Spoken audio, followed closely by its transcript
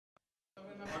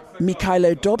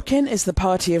Mykhaylo Dobkin is the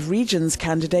Party of Regions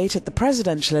candidate at the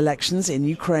presidential elections in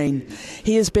Ukraine.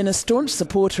 He has been a staunch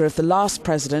supporter of the last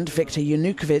president, Viktor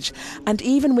Yanukovich, and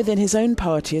even within his own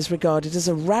party is regarded as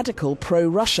a radical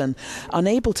pro-Russian,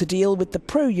 unable to deal with the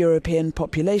pro-European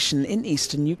population in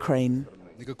eastern Ukraine.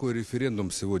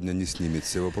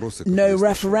 No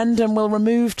referendum will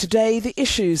remove today the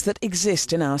issues that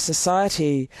exist in our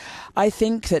society. I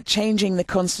think that changing the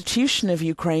constitution of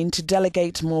Ukraine to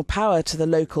delegate more power to the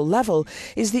local level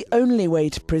is the only way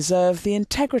to preserve the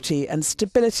integrity and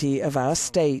stability of our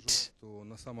state.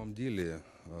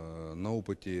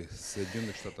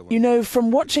 You know,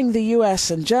 from watching the US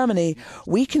and Germany,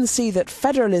 we can see that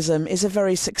federalism is a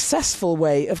very successful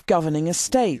way of governing a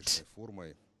state.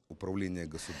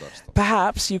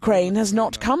 Perhaps Ukraine has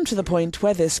not come to the point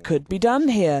where this could be done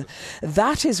here.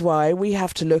 That is why we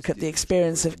have to look at the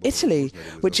experience of Italy,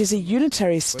 which is a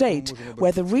unitary state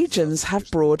where the regions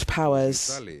have broad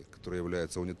powers.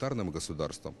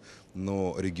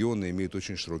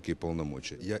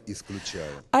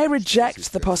 I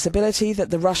reject the possibility that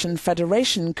the Russian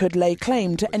Federation could lay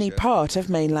claim to any part of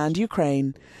mainland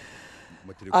Ukraine.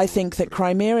 I think that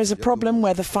Crimea is a problem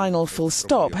where the final full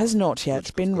stop has not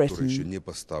yet been written.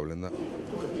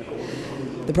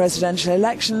 The presidential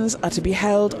elections are to be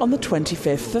held on the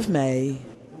 25th of May.